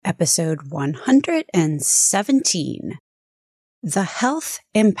episode 117, The Health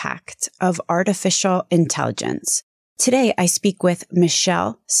Impact of Artificial Intelligence. Today, I speak with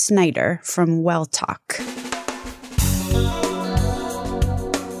Michelle Snyder from Welltok.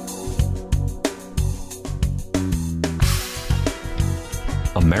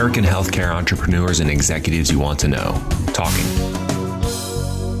 American healthcare entrepreneurs and executives you want to know. Talking.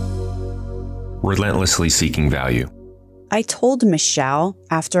 Relentlessly seeking value. I told Michelle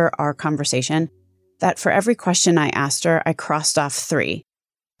after our conversation that for every question I asked her, I crossed off 3,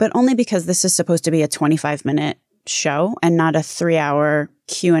 but only because this is supposed to be a 25-minute show and not a 3-hour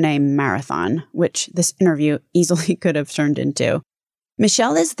Q&A marathon, which this interview easily could have turned into.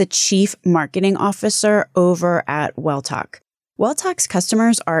 Michelle is the Chief Marketing Officer over at Welltok. Welltok's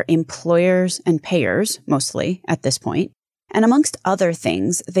customers are employers and payers, mostly at this point. And amongst other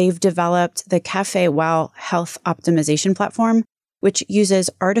things, they've developed the Cafe Well Health Optimization Platform, which uses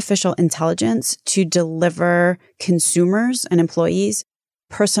artificial intelligence to deliver consumers and employees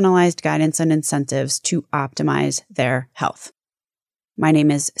personalized guidance and incentives to optimize their health. My name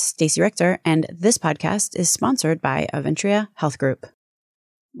is Stacey Richter, and this podcast is sponsored by Aventria Health Group.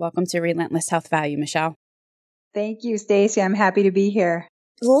 Welcome to Relentless Health Value, Michelle. Thank you, Stacey. I'm happy to be here.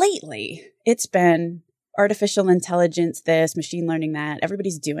 Lately, it's been artificial intelligence, this, machine learning, that.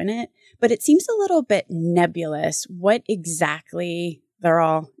 Everybody's doing it, but it seems a little bit nebulous what exactly they're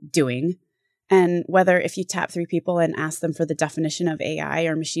all doing. And whether if you tap 3 people and ask them for the definition of AI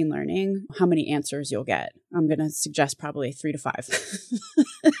or machine learning, how many answers you'll get. I'm going to suggest probably 3 to 5.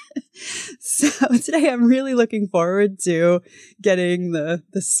 So today I'm really looking forward to getting the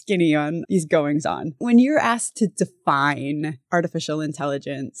skinny on these goings on. When you're asked to define artificial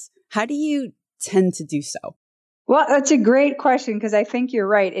intelligence, how do you tend to do so? Well, that's a great question because I think you're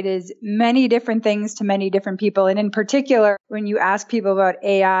right. It is many different things to many different people. And in particular, when you ask people about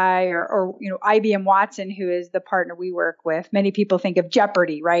AI or IBM Watson, who is the partner we work with, many people think of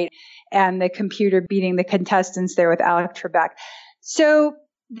Jeopardy, right? And the computer beating the contestants there with Alex Trebek. So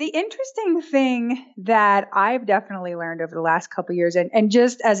the interesting thing that I've definitely learned over the last couple of years, and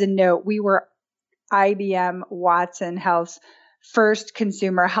just as a note, we were IBM Watson Health's first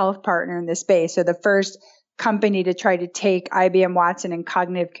consumer health partner in this space. So the first company to try to take IBM Watson and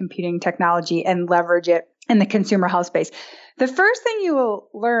cognitive computing technology and leverage it in the consumer health space. The first thing you will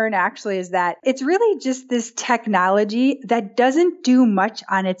learn actually is that it's really just this technology that doesn't do much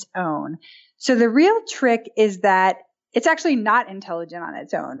on its own. So the real trick is that it's actually not intelligent on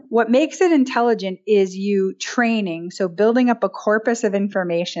its own. What makes it intelligent is you training, so building up a corpus of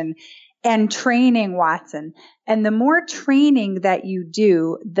information and training Watson. And the more training that you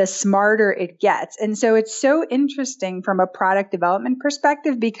do, the smarter it gets. And so it's so interesting from a product development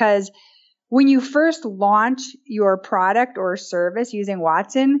perspective because when you first launch your product or service using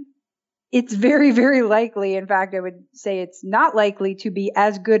Watson, it's very, very likely, in fact, I would say it's not likely to be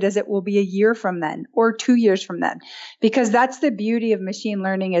as good as it will be a year from then or 2 years from then. Because that's the beauty of machine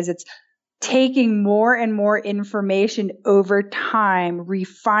learning is it's taking more and more information over time,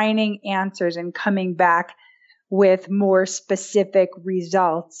 refining answers and coming back with more specific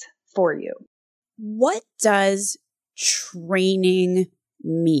results for you. What does training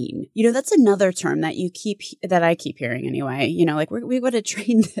mean? That's another term that I keep hearing anyway. We got to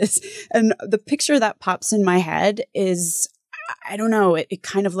train this. And the picture that pops in my head is, I don't know, it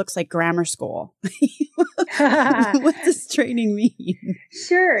kind of looks like grammar school. What does training mean?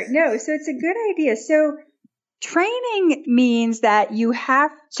 Sure. No, so it's a good idea. So training means that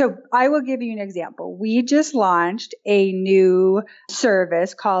so I will give you an example. We just launched a new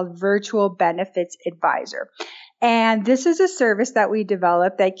service called Virtual Benefits Advisor. And this is a service that we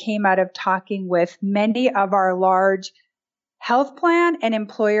developed that came out of talking with many of our large health plan and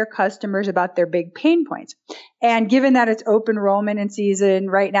employer customers about their big pain points. And given that it's open enrollment in season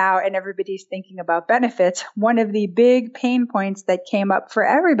right now and everybody's thinking about benefits, one of the big pain points that came up for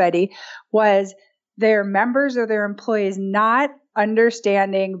everybody was their members or their employees not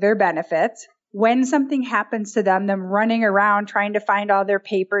understanding their benefits. When something happens to them running around trying to find all their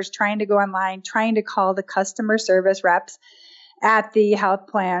papers, trying to go online, trying to call the customer service reps at the health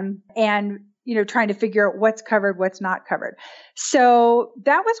plan and trying to figure out what's covered, what's not covered. So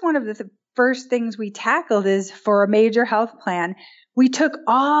that was one of the first things we tackled is for a major health plan. We took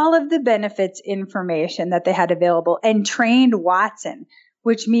all of the benefits information that they had available and trained Watson,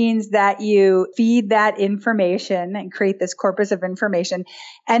 which means that you feed that information and create this corpus of information,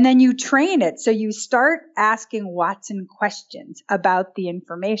 and then you train it. So you start asking Watson questions about the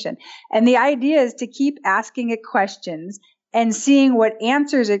information. And the idea is to keep asking it questions and seeing what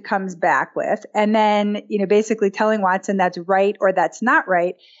answers it comes back with. And then, basically telling Watson that's right or that's not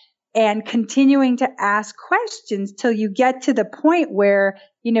right, and continuing to ask questions till you get to the point where,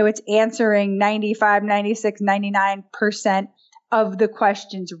 it's answering 95, 96, 99% of the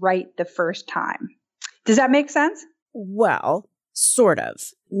questions right the first time. Does that make sense? Well, sort of.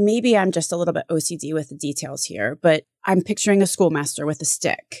 Maybe I'm just a little bit OCD with the details here, but I'm picturing a schoolmaster with a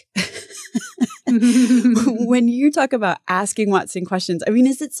stick. When you talk about asking Watson questions, I mean,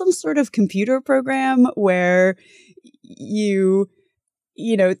 is it some sort of computer program where you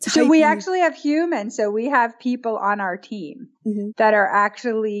So we actually have humans. So we have people on our team that are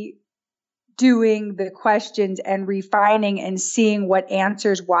actually doing the questions and refining and seeing what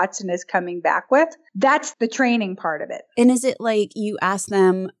answers Watson is coming back with. That's the training part of it. And is it like you ask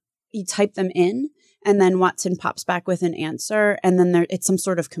them, you type them in, and then Watson pops back with an answer, and then it's some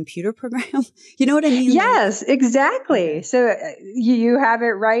sort of computer program? You know what I mean? Yes, exactly. So you have it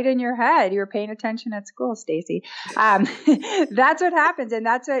right in your head. You're paying attention at school, Stacey. That's what happens. And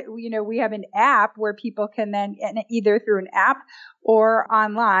that's what, we have an app where people can then, either through an app or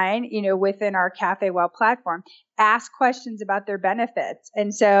online, within our Cafe Well platform, ask questions about their benefits.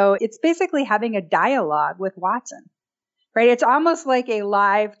 And so it's basically having a dialogue with Watson. Right? It's almost like a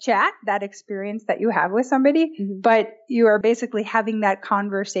live chat, that experience that you have with somebody, but you are basically having that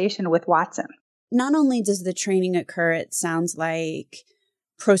conversation with Watson. Not only does the training occur, it sounds like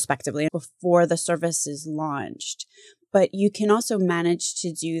prospectively before the service is launched, but you can also manage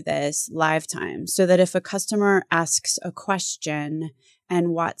to do this live time so that if a customer asks a question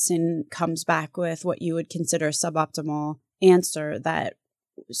and Watson comes back with what you would consider a suboptimal answer, that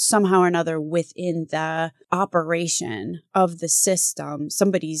somehow or another within the operation of the system,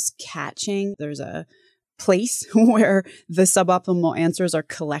 somebody's catching. There's a place where the suboptimal answers are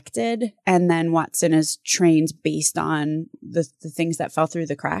collected, and then Watson is trained based on the things that fell through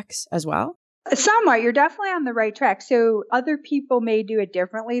the cracks as well. Somewhat. You're definitely on the right track. So other people may do it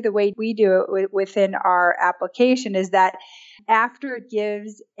differently. The way we do it within our application is that after it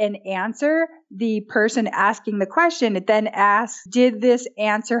gives an answer, the person asking the question, it then asks, did this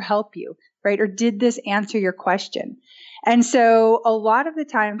answer help you? Right? Or did this answer your question? And so a lot of the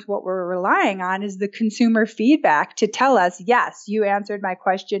times what we're relying on is the consumer feedback to tell us, yes, you answered my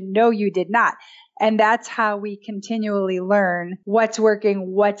question. No, you did not. And that's how we continually learn what's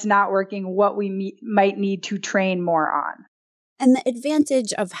working, what's not working, what we might need to train more on. And the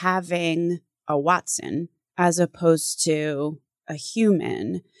advantage of having a Watson as opposed to a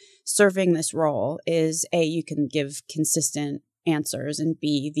human serving this role is A, you can give consistent answers, and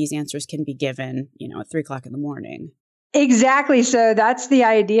B, these answers can be given, at 3:00 in the morning. Exactly. So that's the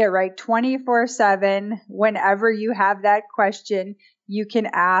idea, right? 24/7, whenever you have that question, you can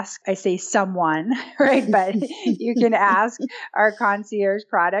ask, I say someone, right? But you can ask our concierge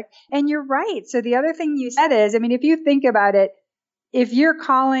product. And you're right. So the other thing you said is, if you think about it, if you're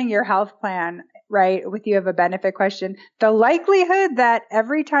calling your health plan, right, if you have a benefit question, the likelihood that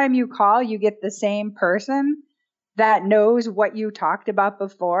every time you call, you get the same person that knows what you talked about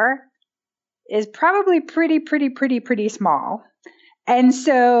before is probably pretty small. And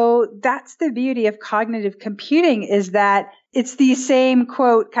so that's the beauty of cognitive computing, is that it's the same,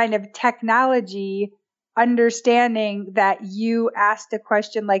 quote, kind of technology understanding that you asked a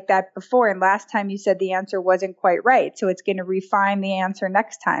question like that before, and last time you said the answer wasn't quite right. So it's going to refine the answer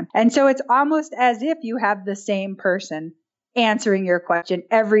next time. And so it's almost as if you have the same person answering your question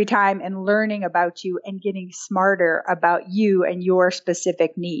every time and learning about you and getting smarter about you and your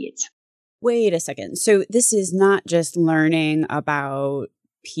specific needs. Wait a second. So this is not just learning about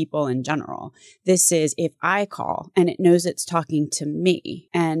people in general. This is if I call and it knows it's talking to me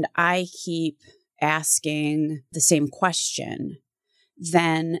and I keep asking the same question,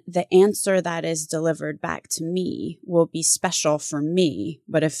 then the answer that is delivered back to me will be special for me.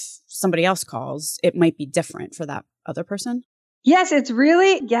 But if somebody else calls, it might be different for that other person. Yes, it's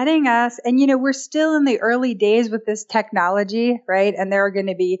really getting us. And, we're still in the early days with this technology, right? And there are going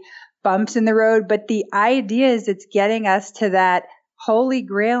to be bumps in the road. But the idea is it's getting us to that holy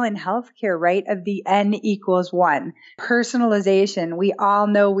grail in healthcare, right? Of the N equals 1. Personalization. We all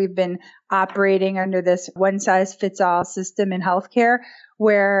know we've been operating under this one size fits all system in healthcare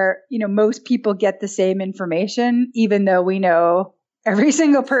where, most people get the same information, even though we know every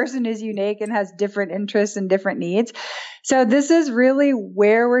single person is unique and has different interests and different needs. So this is really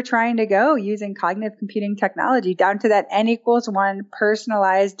where we're trying to go using cognitive computing technology, down to that N equals 1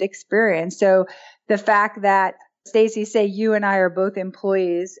 personalized experience. So the fact that, Stacey, say you and I are both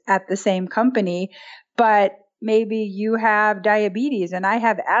employees at the same company, but maybe you have diabetes and I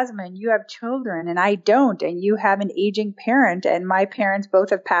have asthma and you have children and I don't, and you have an aging parent and my parents both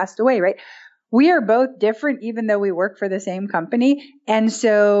have passed away, right? We are both different even though we work for the same company. And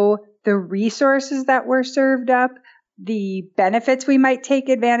so the resources that we're served up, the benefits we might take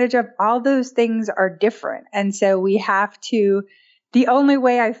advantage of, all those things are different. And so we have to, the only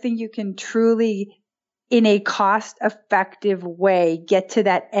way I think you can truly, in a cost-effective way, get to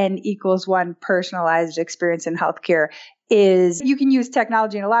that N=1 personalized experience in healthcare is you can use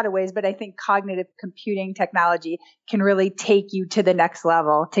technology in a lot of ways, but I think cognitive computing technology can really take you to the next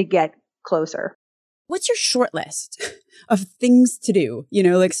level to get closer. What's your short list of things to do?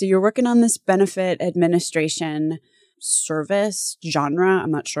 So you're working on this benefit administration service genre.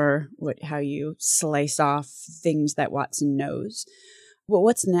 I'm not sure how you slice off things that Watson knows. Well,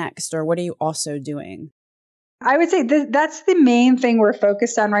 what's next, or what are you also doing? I would say that's the main thing we're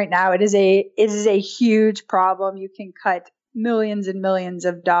focused on right now. It is a huge problem. You can cut millions and millions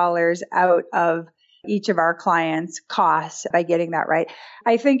of dollars out of each of our clients' costs by getting that right.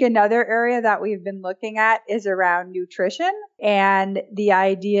 I think another area that we've been looking at is around nutrition and the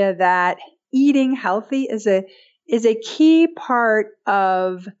idea that eating healthy is a key part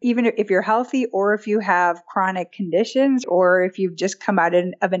of, even if you're healthy or if you have chronic conditions or if you've just come out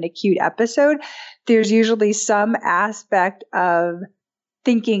of an acute episode, there's usually some aspect of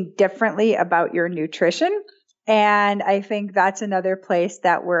thinking differently about your nutrition. And I think that's another place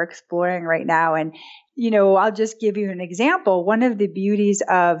that we're exploring right now. And, I'll just give you an example. One of the beauties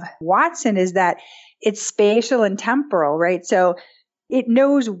of Watson is that it's spatial and temporal, right? So it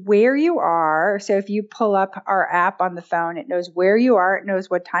knows where you are. So if you pull up our app on the phone, it knows where you are. It knows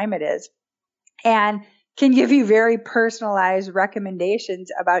what time it is and can give you very personalized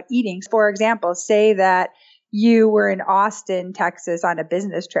recommendations about eating. For example, say that you were in Austin, Texas on a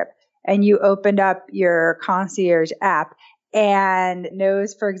business trip and you opened up your concierge app and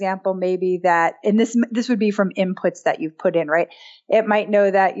knows, for example, maybe that, and this would be from inputs that you've put in, right? It might know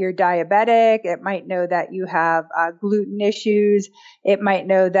that you're diabetic. It might know that you have gluten issues. It might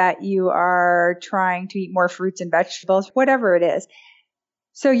know that you are trying to eat more fruits and vegetables, whatever it is.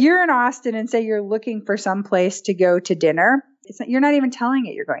 So you're in Austin and say you're looking for some place to go to dinner. You're not even telling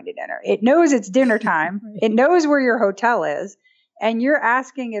it you're going to dinner. It knows it's dinner time. Right. It knows where your hotel is. And you're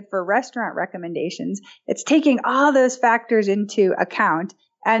asking it for restaurant recommendations. It's taking all those factors into account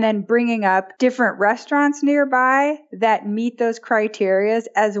and then bringing up different restaurants nearby that meet those criteria,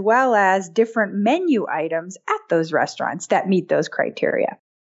 as well as different menu items at those restaurants that meet those criteria.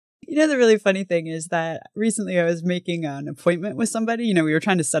 The really funny thing is that recently I was making an appointment with somebody. We were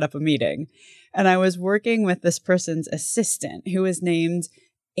trying to set up a meeting, and I was working with this person's assistant who was named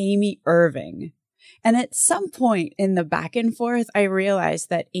Amy Irving. And at some point in the back and forth, I realized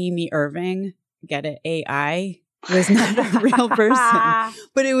that Amy Irving, get it, AI, was not a real person.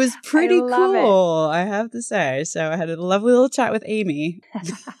 But it was pretty cool, I have to say. So I had a lovely little chat with Amy.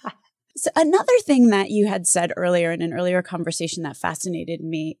 So another thing that you had said earlier in an earlier conversation that fascinated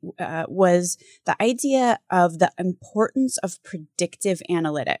me was the idea of the importance of predictive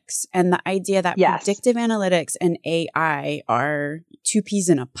analytics and the idea that predictive analytics and AI are two peas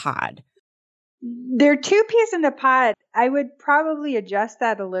in a pod. They're two peas in a pod. I would probably adjust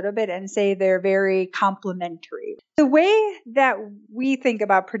that a little bit and say they're very complementary. The way that we think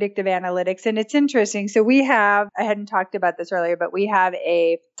about predictive analytics, and it's interesting. So I hadn't talked about this earlier, but we have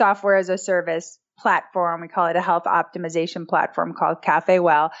a software as a service platform. We call it a health optimization platform called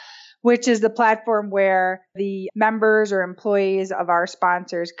CafeWell, which is the platform where the members or employees of our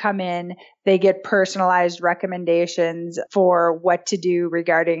sponsors come in. They get personalized recommendations for what to do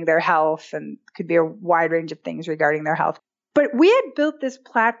regarding their health, and could be a wide range of things regarding their health. But we had built this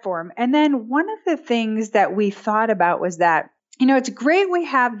platform. And then one of the things that we thought about was that, it's great we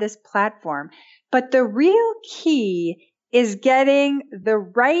have this platform, but the real key is getting the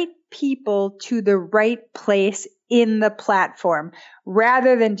right people to the right place in the platform,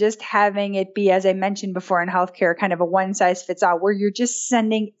 rather than just having it be, as I mentioned before in healthcare, kind of a one size fits all, where you're just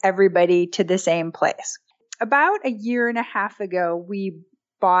sending everybody to the same place. About a year and a half ago, we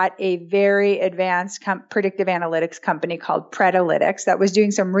bought a very advanced predictive analytics company called Predilytics that was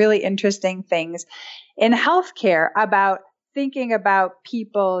doing some really interesting things in healthcare about thinking about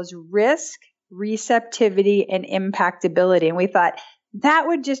people's risk, receptivity, and impactability. And we thought that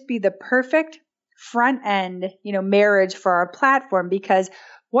would just be the perfect front end, marriage for our platform, because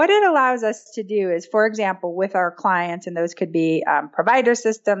what it allows us to do is, for example, with our clients, and those could be provider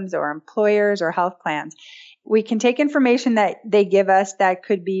systems or employers or health plans, we can take information that they give us that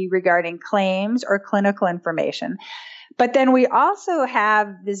could be regarding claims or clinical information. But then we also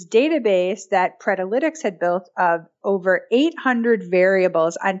have this database that Pretalytics had built of over 800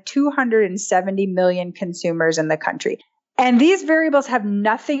 variables on 270 million consumers in the country. And these variables have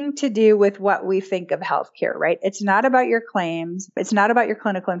nothing to do with what we think of healthcare, right? It's not about your claims. It's not about your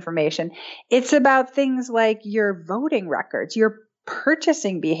clinical information. It's about things like your voting records, your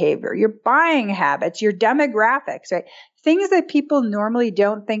purchasing behavior, your buying habits, your demographics, right? Things that people normally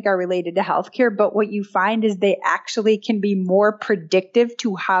don't think are related to healthcare, but what you find is they actually can be more predictive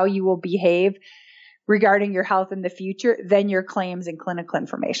to how you will behave regarding your health in the future than your claims and clinical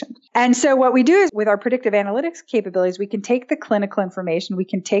information. And so what we do is with our predictive analytics capabilities, we can take the clinical information, we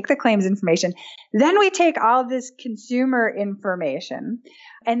can take the claims information, then we take all this consumer information.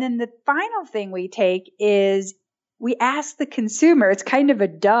 And then the final thing we take is we ask the consumer, it's kind of a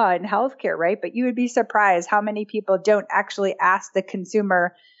duh in healthcare, right? But you would be surprised how many people don't actually ask the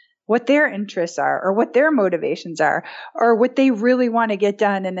consumer what their interests are or what their motivations are or what they really want to get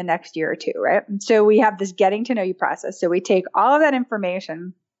done in the next year or two, right? And so we have this getting to know you process. So we take all of that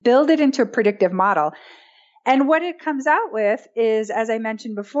information, build it into a predictive model. And what it comes out with is, as I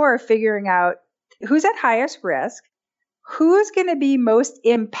mentioned before, figuring out who's at highest risk, who's going to be most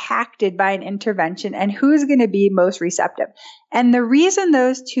impacted by an intervention, and who's going to be most receptive. And the reason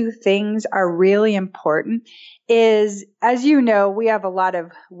those two things are really important is, as you know, we have a lot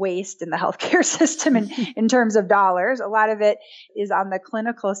of waste in the healthcare system in terms of dollars. A lot of it is on the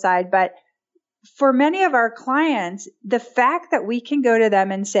clinical side. But for many of our clients, the fact that we can go to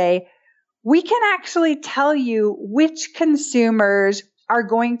them and say, we can actually tell you which consumers are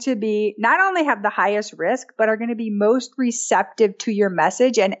going to be not only have the highest risk, but are going to be most receptive to your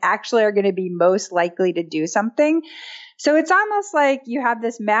message and actually are going to be most likely to do something. So it's almost like you have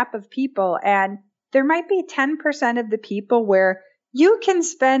this map of people, and there might be 10% of the people where you can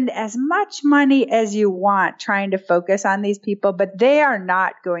spend as much money as you want trying to focus on these people, but they are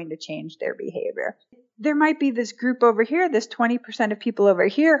not going to change their behavior. There might be this group over here, this 20% of people over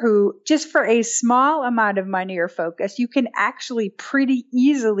here who just for a small amount of money or focus, you can actually pretty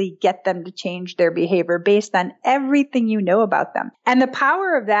easily get them to change their behavior based on everything you know about them. And the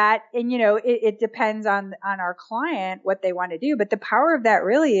power of that, and it depends on our client, what they want to do, but the power of that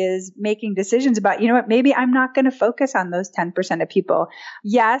really is making decisions about, maybe I'm not going to focus on those 10% of people.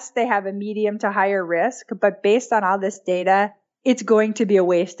 Yes, they have a medium to higher risk, but based on all this data, it's going to be a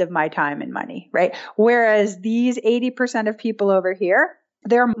waste of my time and money, right? Whereas these 80% of people over here,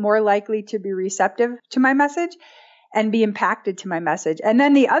 they're more likely to be receptive to my message and be impacted to my message. And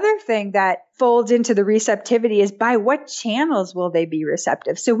then the other thing that folds into the receptivity is by what channels will they be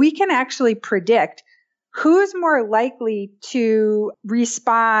receptive? So we can actually predict who's more likely to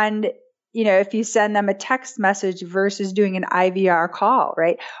respond, if you send them a text message versus doing an IVR call,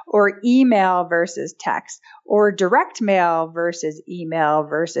 right? Or email versus text, or direct mail versus email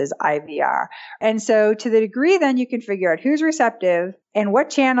versus IVR. And so to the degree then you can figure out who's receptive and what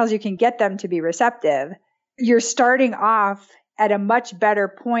channels you can get them to be receptive, you're starting off at a much better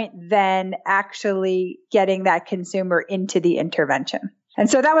point than actually getting that consumer into the intervention. And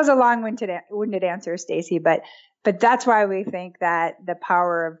so that was a long-winded answer, Stacey, but that's why we think that the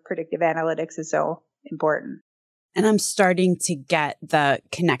power of predictive analytics is so important. And I'm starting to get the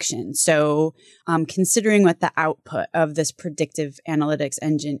connection. So considering what the output of this predictive analytics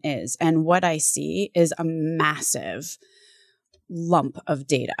engine is, and what I see is a massive lump of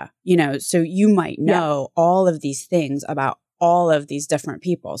data. So you might know all of these things about all of these different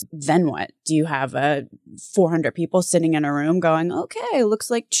people. Then what? Do you have 400 people sitting in a room going, okay, looks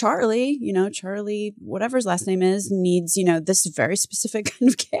like Charlie, Charlie, whatever his last name is, needs, this very specific kind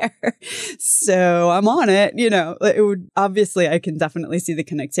of care. So I'm on it. It would obviously, I can definitely see the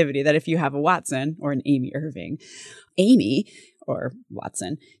connectivity that if you have a Watson or an Amy Irving, Amy or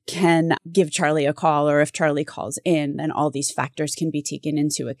Watson can give Charlie a call, or if Charlie calls in, then all these factors can be taken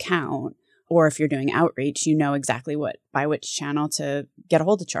into account. Or if you're doing outreach, you know exactly by which channel to get a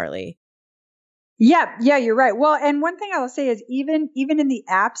hold of Charlie. Yeah, you're right. Well, and one thing I will say is even in the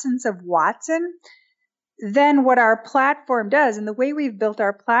absence of Watson, then what our platform does, and the way we've built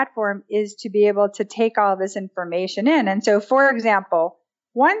our platform, is to be able to take all this information in. And so, for example,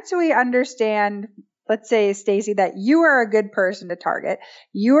 once we understand, let's say, Stacey, that you are a good person to target,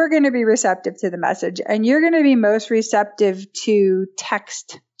 you are going to be receptive to the message, and you're going to be most receptive to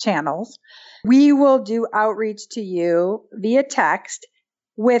text channels. We will do outreach to you via text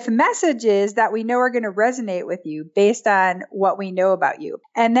with messages that we know are going to resonate with you based on what we know about you.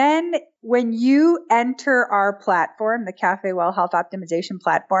 And then when you enter our platform, the Cafe Well Health Optimization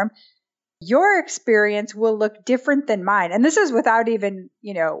platform, your experience will look different than mine. And this is without even,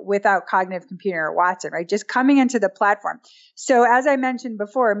 without cognitive computing or Watson, right? Just coming into the platform. So as I mentioned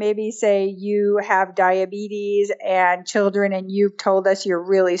before, maybe say you have diabetes and children and you've told us you're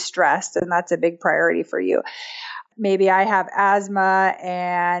really stressed and that's a big priority for you. Maybe I have asthma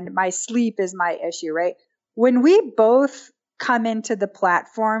and my sleep is my issue, right? When we both come into the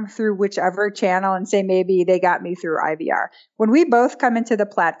platform through whichever channel and say maybe they got me through IVR, when we both come into the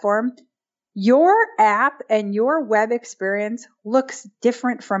platform, your app and your web experience looks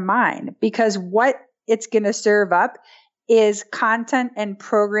different from mine because what it's going to serve up is content and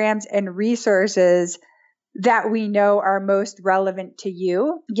programs and resources that we know are most relevant to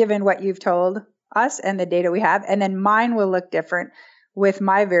you, given what you've told us and the data we have. And then mine will look different with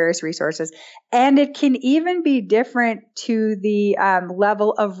my various resources. And it can even be different to the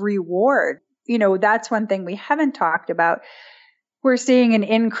level of reward. That's one thing we haven't talked about. We're seeing an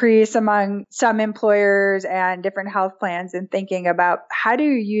increase among some employers and different health plans in thinking about how do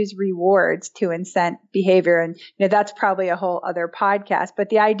you use rewards to incent behavior. And that's probably a whole other podcast. But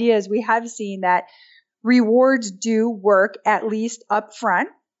the idea is we have seen that rewards do work at least upfront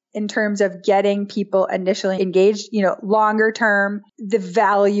in terms of getting people initially engaged. Longer term, the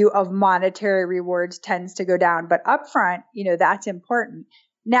value of monetary rewards tends to go down. But upfront, that's important.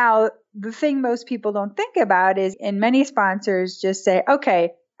 Now, the thing most people don't think about is, and many sponsors just say,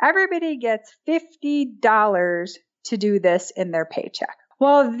 okay, everybody gets $50 to do this in their paycheck.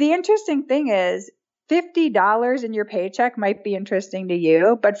 Well, the interesting thing is $50 in your paycheck might be interesting to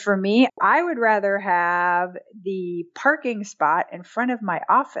you, but for me, I would rather have the parking spot in front of my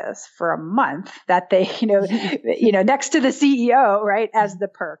office for a month that they, next to the CEO, right, as the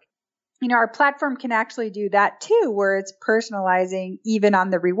perk. Our platform can actually do that too, where it's personalizing even on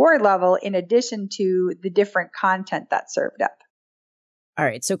the reward level, in addition to the different content that's served up. All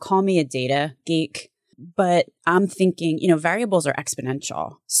right. So call me a data geek, but I'm thinking, variables are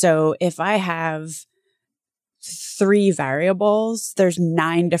exponential. So if I have 3 variables, there's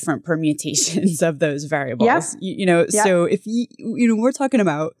 9 different permutations of those variables. Yep. So if we're talking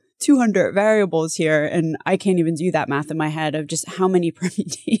about 200 variables here, and I can't even do that math in my head of just how many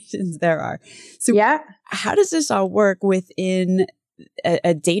permutations there are. So how does this all work within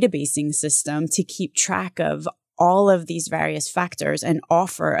a databasing system to keep track of all of these various factors and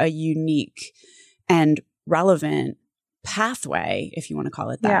offer a unique and relevant pathway, if you want to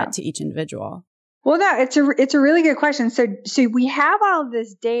call it that, to each individual? Well, no, it's a really good question. So we have all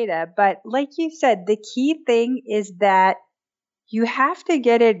this data, but like you said, the key thing is that you have to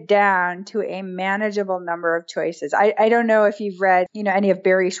get it down to a manageable number of choices. I don't know if you've read, any of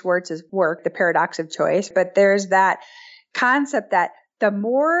Barry Schwartz's work, The Paradox of Choice, but there's that concept that the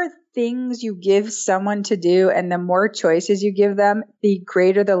more things you give someone to do and the more choices you give them, the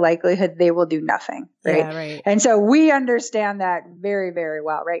greater the likelihood they will do nothing. Right. Yeah, right. And so we understand that very, very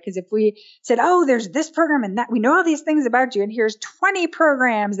well, right? Because if we said, oh, there's this program and that, we know all these things about you, and here's 20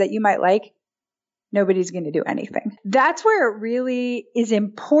 programs that you might like, nobody's going to do anything. That's where it really is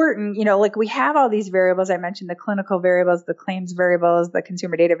important. Like we have all these variables. I mentioned the clinical variables, the claims variables, the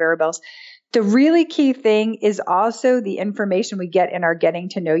consumer data variables. The really key thing is also the information we get in our getting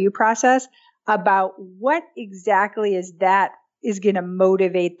to know you process about what exactly is going to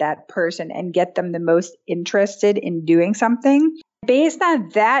motivate that person and get them the most interested in doing something. Based on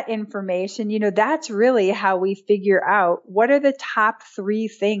that information, that's really how we figure out what are the top 3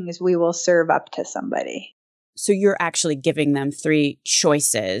 things we will serve up to somebody. So you're actually giving them 3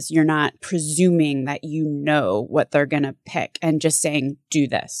 choices. You're not presuming that you know what they're going to pick and just saying, do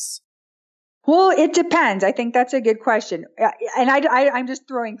this. Well, it depends. I think that's a good question. And I'm just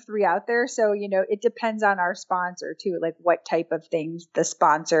throwing 3 out there. So, it depends on our sponsor too, like what type of things the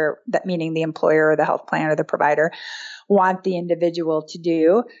sponsor, that meaning the employer or the health plan or the provider, want the individual to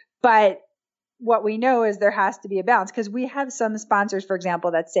do. But what we know is there has to be a balance, because we have some sponsors, for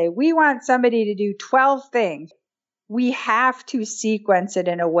example, that say, we want somebody to do 12 things. We have to sequence it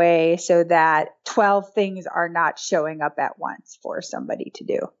in a way so that 12 things are not showing up at once for somebody to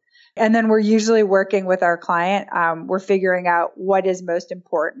do. And then we're usually working with our client. We're figuring out what is most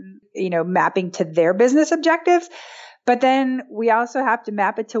important, mapping to their business objectives. But then we also have to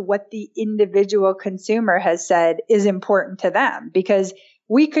map it to what the individual consumer has said is important to them, because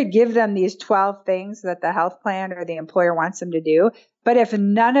we could give them these 12 things that the health plan or the employer wants them to do. But if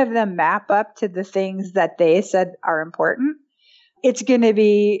none of them map up to the things that they said are important, it's going to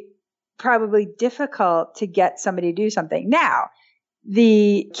be probably difficult to get somebody to do something. Now,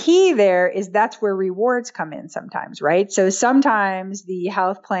 The key there is that's where rewards come in sometimes, right? So sometimes the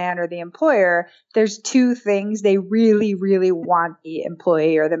health plan or the employer, there's two things they really, really want the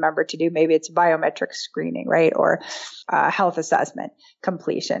employee or the member to do. Maybe it's biometric screening, right? Or health assessment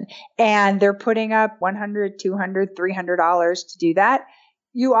completion. And they're putting up $100, $200, $300 to do that.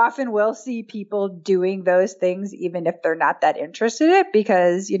 You often will see people doing those things, even if they're not that interested in it,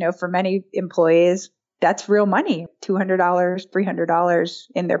 because, for many employees, that's real money, $200, $300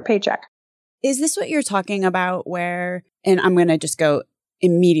 in their paycheck. Is this what you're talking about where, and I'm going to just go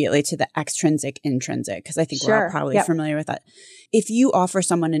immediately to the extrinsic, intrinsic, because I think we're all probably familiar with that. If you offer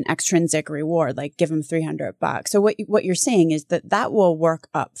someone an extrinsic reward, like give them $300, so what you're saying is that will work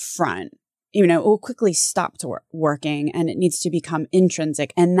up front. It will quickly stop working and it needs to become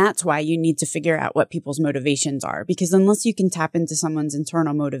intrinsic. And that's why you need to figure out what people's motivations are. Because unless you can tap into someone's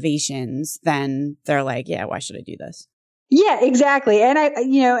internal motivations, then they're like, yeah, why should I do this? Yeah, exactly. And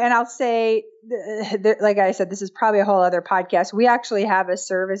I'll say, like I said, this is probably a whole other podcast. We actually have a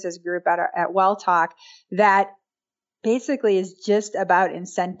services group at WellTalk that basically is just about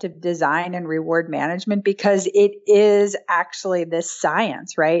incentive design and reward management, because it is actually this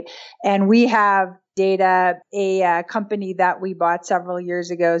science, right? And we have data. A company that we bought several years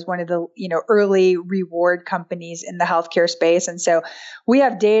ago is one of the early reward companies in the healthcare space, and so we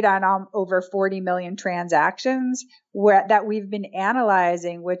have data on over 40 million transactions that we've been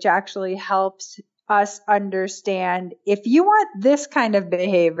analyzing, which actually helps us understand if you want this kind of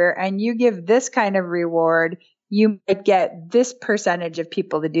behavior and you give this kind of reward, you might get this percentage of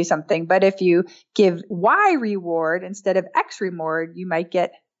people to do something. But if you give Y reward instead of X reward, you might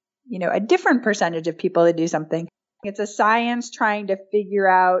get, a different percentage of people to do something. It's a science trying to figure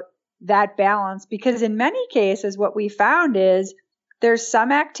out that balance, because in many cases, what we found is there's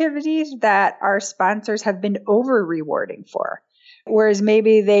some activities that our sponsors have been over rewarding for. Whereas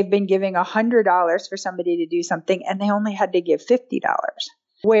maybe they've been giving $100 for somebody to do something and they only had to give $50.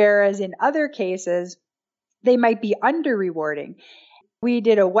 Whereas in other cases, they might be under rewarding. We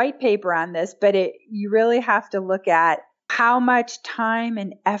did a white paper on this, but you really have to look at how much time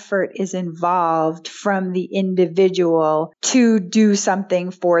and effort is involved from the individual to do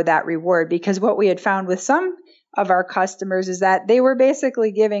something for that reward. Because what we had found with some of our customers is that they were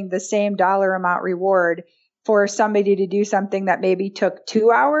basically giving the same dollar amount reward for somebody to do something that maybe took 2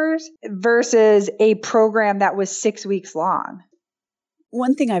 hours versus a program that was 6 weeks long.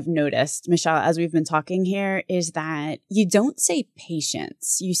 One thing I've noticed, Michelle, as we've been talking here, is that you don't say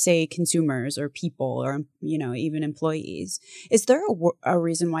patients. You say consumers or people or, even employees. Is there a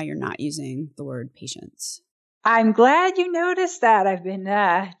reason why you're not using the word patients? I'm glad you noticed that. I've been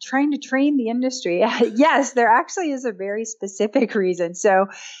trying to train the industry. Yes, there actually is a very specific reason. So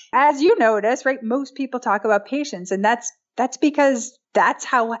as you notice, right, most people talk about patients, and that's because that's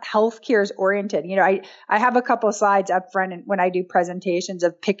how healthcare is oriented. I have a couple of slides up front when I do presentations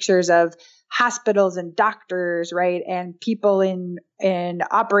of pictures of hospitals and doctors, right, and people in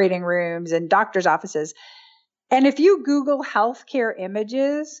operating rooms and doctors' offices. And if you Google healthcare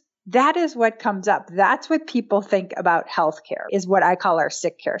images, that is what comes up. That's what people think about healthcare, is what I call our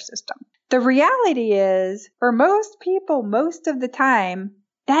sick care system. The reality is, for most people, most of the time,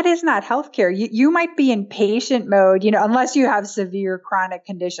 that is not healthcare. You might be in patient mode, unless you have severe chronic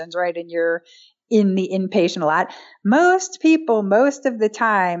conditions, right? And you're in the inpatient a lot. Most people, most of the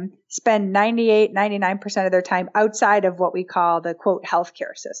time, spend 98, 99% of their time outside of what we call the quote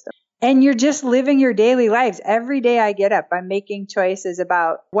healthcare system. And you're just living your daily lives. Every day I get up, I'm making choices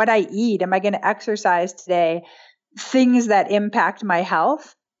about what I eat. Am I going to exercise today? Things that impact my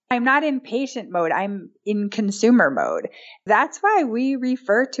health. I'm not in patient mode. I'm in consumer mode. That's why we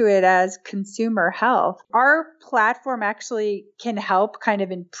refer to it as consumer health. Our platform actually can help kind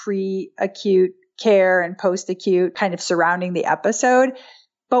of in pre-acute care and post-acute kind of surrounding the episode.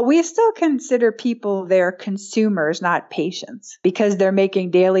 But we still consider people their consumers, not patients, because they're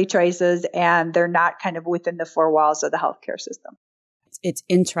making daily choices and they're not kind of within the four walls of the healthcare system. It's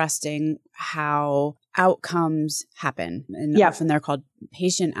interesting how outcomes happen, and often they're called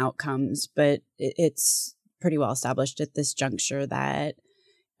patient outcomes, but it's pretty well established at this juncture that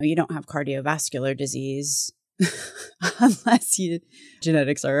you don't have cardiovascular disease unless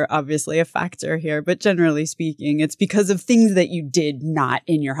genetics are obviously a factor here, but generally speaking, it's because of things that you did not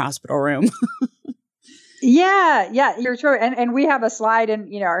in your hospital room. Yeah, you're true. And we have a slide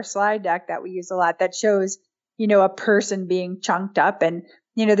in, our slide deck that we use a lot that shows, a person being chunked up. And,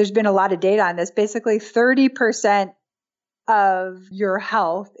 there's been a lot of data on this. Basically, 30% of your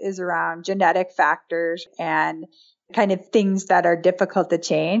health is around genetic factors and kind of things that are difficult to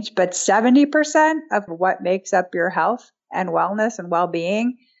change. But 70% of what makes up your health and wellness and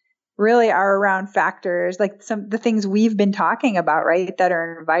well-being really are around factors like the things we've been talking about, right? That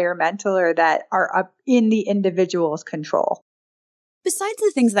are environmental or that are up in the individual's control. Besides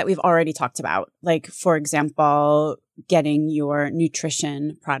the things that we've already talked about, like, for example, getting your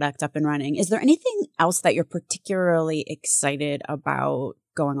nutrition product up and running, is there anything else that you're particularly excited about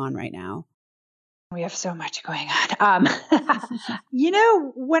going on right now? We have so much going on.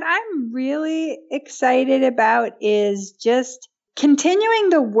 What I'm really excited about is just continuing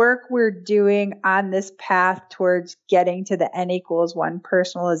the work we're doing on this path towards getting to the N=1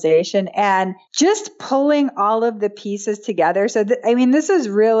 personalization and just pulling all of the pieces together. So, this is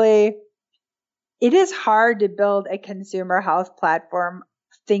really, it is hard to build a consumer health platform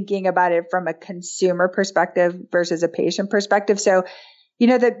thinking about it from a consumer perspective versus a patient perspective. So,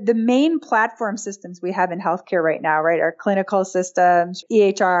 the main platform systems we have in healthcare right now, right, are clinical systems,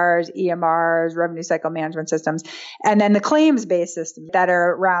 EHRs, EMRs, revenue cycle management systems, and then the claims-based systems that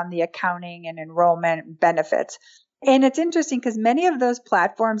are around the accounting and enrollment benefits. And it's interesting because many of those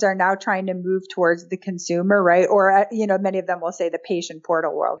platforms are now trying to move towards the consumer, right? Or, many of them will say the patient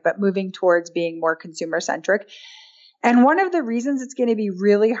portal world, but moving towards being more consumer-centric. And one of the reasons it's going to be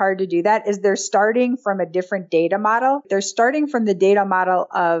really hard to do that is they're starting from a different data model. They're starting from the data model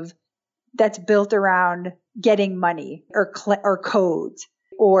that's built around getting money or codes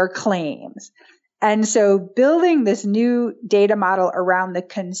or claims. And so building this new data model around the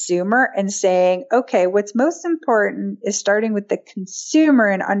consumer and saying, okay, what's most important is starting with the consumer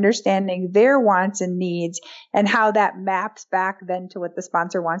and understanding their wants and needs and how that maps back then to what the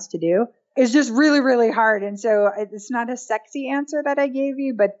sponsor wants to do. It's just really, really hard. And so it's not a sexy answer that I gave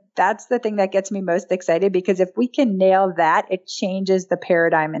you, but that's the thing that gets me most excited, because if we can nail that, it changes the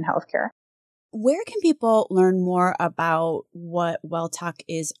paradigm in healthcare. Where can people learn more about what WellTalk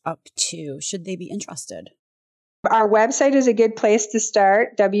is up to, should they be interested? Our website is a good place to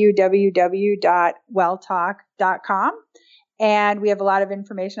start, www.welltalk.com. And we have a lot of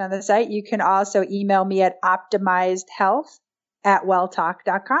information on the site. You can also email me at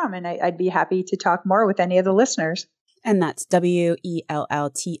optimizedhealth@welltalk.com, and I'd be happy to talk more with any of the listeners. And that's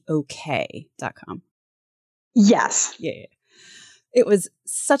WELLTOK.com. Yes. Yeah. It was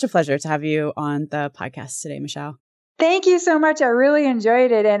such a pleasure to have you on the podcast today, Michelle. Thank you so much. I really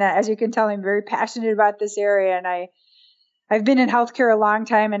enjoyed it. And as you can tell, I'm very passionate about this area. And I've been in healthcare a long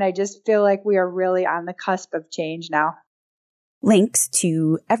time, and I just feel like we are really on the cusp of change now. Links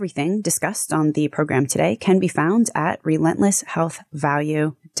to everything discussed on the program today can be found at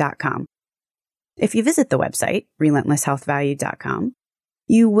relentlesshealthvalue.com. If you visit the website, relentlesshealthvalue.com,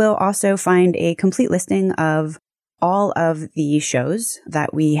 you will also find a complete listing of all of the shows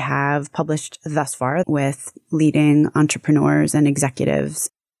that we have published thus far with leading entrepreneurs and executives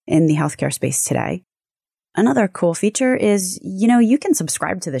in the healthcare space today. Another cool feature is, you can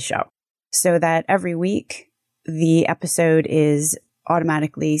subscribe to the show so that every week the episode is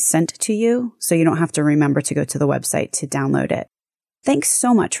automatically sent to you, so you don't have to remember to go to the website to download it. Thanks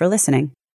so much for listening.